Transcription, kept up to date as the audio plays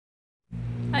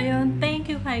ayun, thank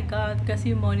you kay God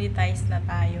kasi monetize na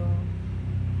tayo.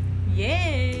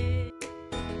 Yay!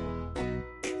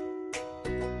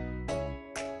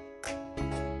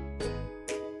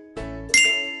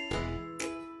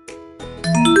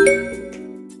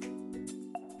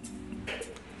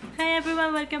 Hi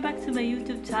everyone! Welcome back to my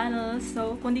YouTube channel.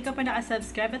 So, kung di ka pa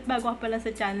nakasubscribe at bago ka pala sa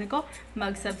channel ko,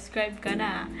 mag-subscribe ka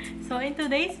na. So, in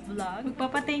today's vlog,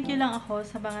 magpapa-thank you lang ako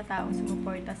sa mga taong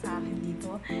sumuporta sa akin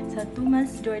dito sa 2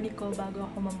 months journey ko bago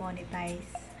ako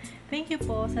ma-monetize. Thank you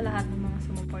po sa lahat ng mga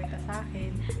sumuporta sa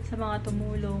akin, sa mga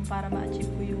tumulong para ma-achieve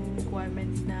ko yung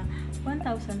requirements na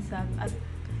 1,000 sub at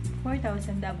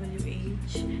 4,000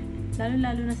 WH.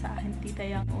 Lalo-lalo na sa akin, Tita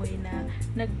Yang Oy na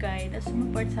nag-guide at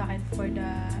sumuport sa akin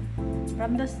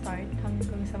from the start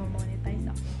hanggang sa ma-monetize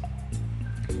ako.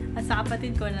 At sa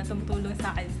kapatid ko na tumutulong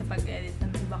sa akin sa pag-edit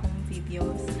ng iba kong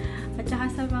videos. At saka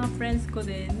sa mga friends ko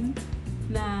din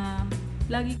na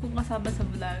lagi kong kasama sa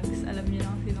vlogs. Alam niyo na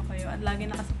kung sino kayo. At lagi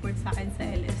nakasupport sa akin sa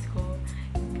LS ko.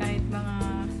 Kahit mga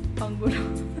panggulo.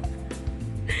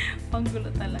 Panggulo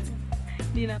talaga.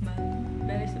 Hindi naman.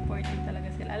 Very supportive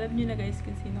talaga sila. Alam niyo na guys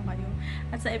kung sino kayo.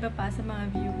 At sa iba pa, sa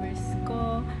mga viewers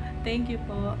ko, thank you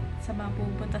po sa mga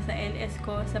pupunta sa LS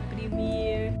ko, sa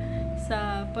premiere,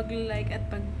 sa pag-like at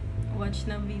pag-watch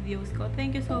ng videos ko.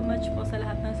 Thank you so much po sa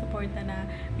lahat ng suporta na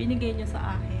binigay niyo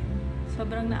sa akin.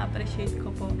 Sobrang na-appreciate ko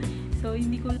po. So,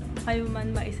 hindi ko kayo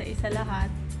man maisa-isa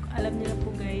lahat. Alam niyo na po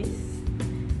guys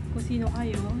kung sino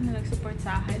kayo na nag-support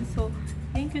sa akin. So,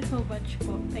 thank you so much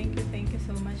po. Thank you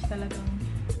so much. Talagang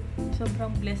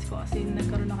sobrang blessed ko kasi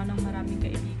nagkaroon ako ng maraming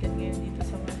kaibigan ngayon dito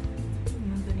sa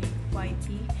mundo ni YT.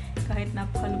 Kahit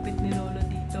napakalupit ni Lolo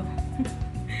dito.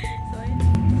 So, ayun.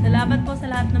 Salamat po sa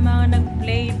lahat ng mga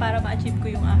nag-play para ma-achieve ko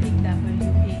yung aking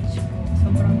WH po.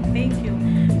 Sobrang thank you.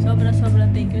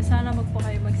 Sobrang thank you. Sana wag po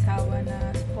kayo magsawa na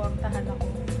supportahan ako.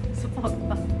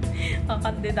 Suporta. Ang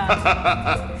kandidato.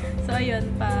 So, ayun,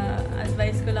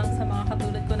 pa-advise ko lang sa mga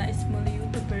katulad ko na small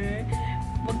YouTuber,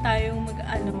 huwag tayong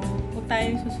huwag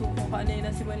tayong susuko kung ano yung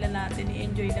nasimulan natin,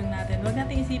 i-enjoy lang natin. Huwag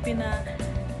natin isipin na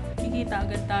kikita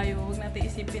agad tayo, huwag natin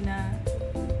isipin na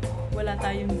wala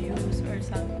tayong views or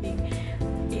something.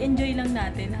 I-enjoy lang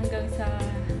natin hanggang sa,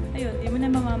 ayun, di mo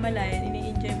na mamamalayan,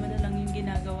 ini-enjoy mo na lang yung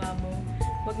ginagawa mo.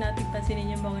 Huwag natin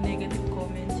pansinin yung mga negative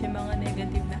comments, yung mga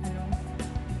negative na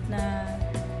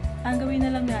ang gawin na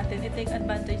lang natin, i-take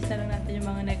advantage na lang natin yung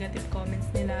mga negative comments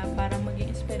nila para maging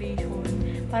inspiration,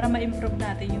 para ma-improve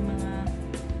natin yung mga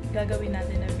gagawin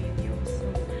natin na videos. So,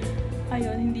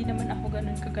 ayun, hindi naman ako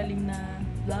ganun kagaling na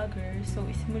vlogger. So,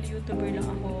 small YouTuber lang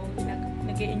ako,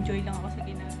 nag-e-enjoy lang ako sa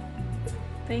ginagawa.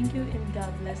 Thank you and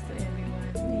God bless to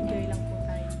everyone. Enjoy lang po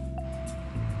tayo.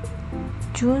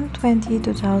 June 20,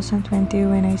 2020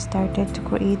 when I started to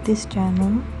create this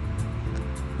channel.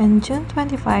 And June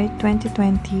 25,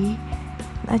 2020,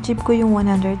 na-achieve ko yung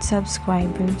 100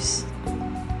 subscribers.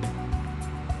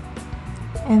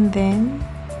 And then,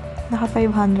 naka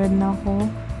 500 na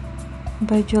ako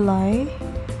by July.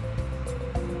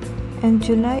 And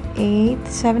July 8,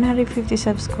 750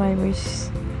 subscribers.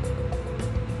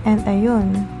 And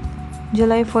ayun,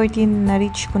 July 14,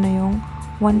 na-reach ko na yung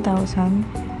 1,000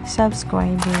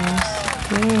 subscribers.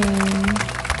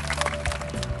 Yay!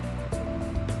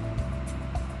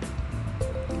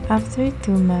 After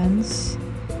 2 months,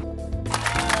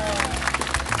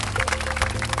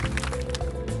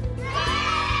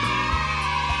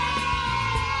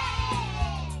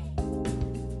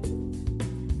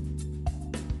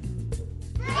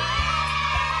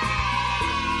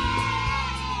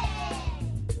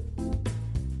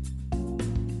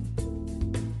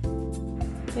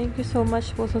 thank you so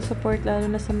much po sa support lalo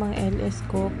na sa mga LS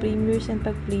ko, premieres and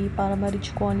pag-play para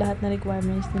ma-reach ko ang lahat na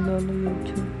requirements ni Lolo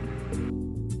YouTube.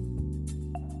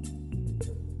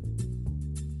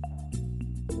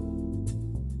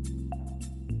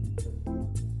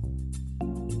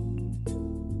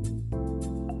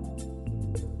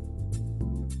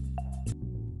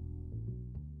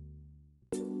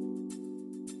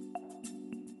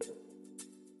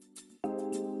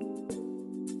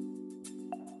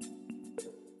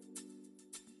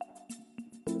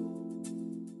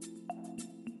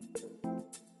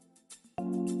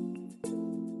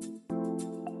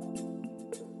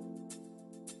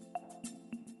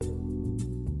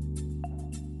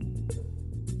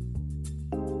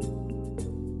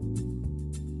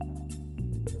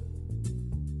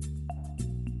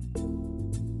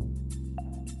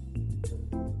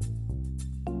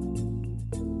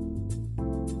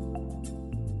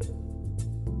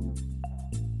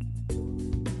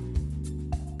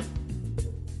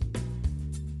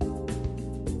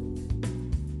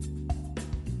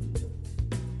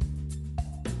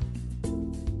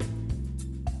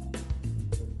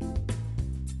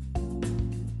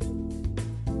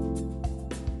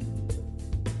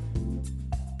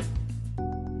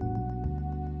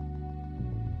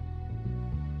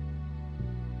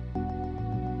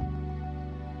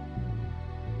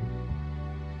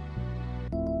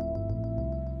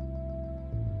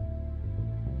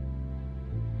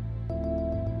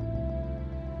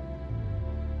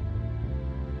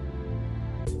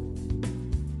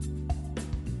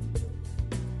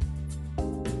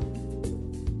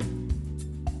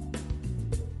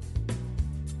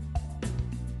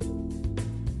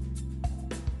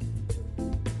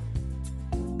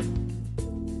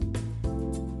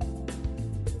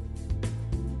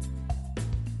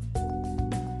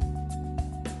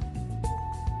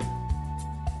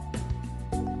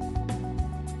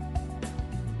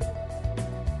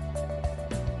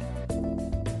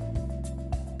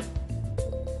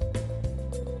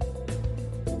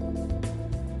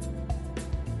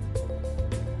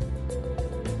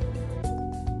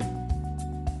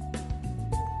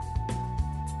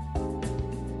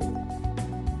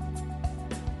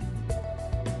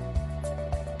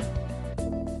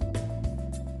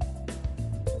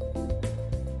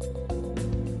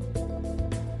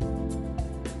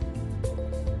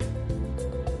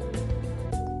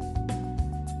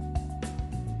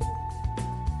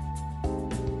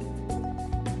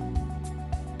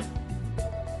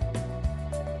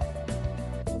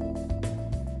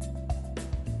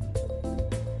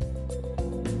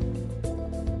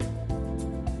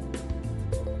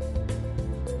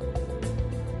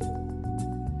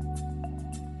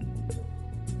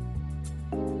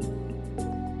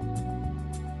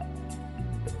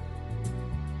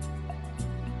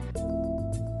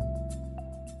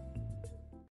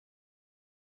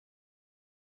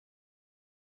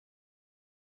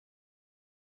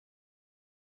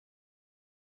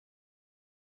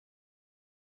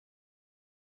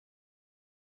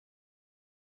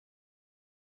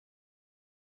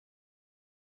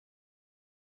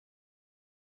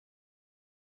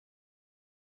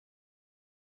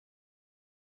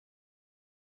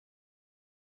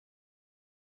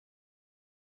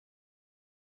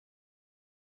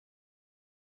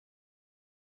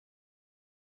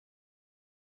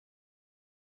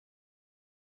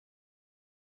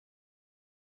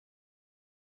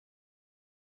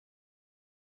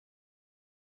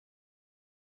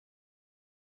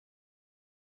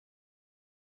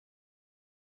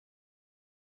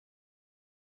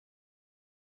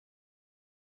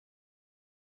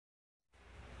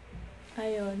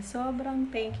 Ayun,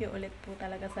 sobrang thank you ulit po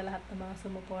talaga sa lahat ng mga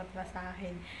sumuporta sa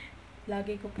akin.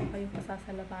 Lagi ko po kayong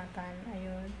pasasalamatan.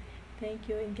 Ayun, thank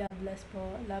you and God bless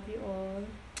po. Love you all.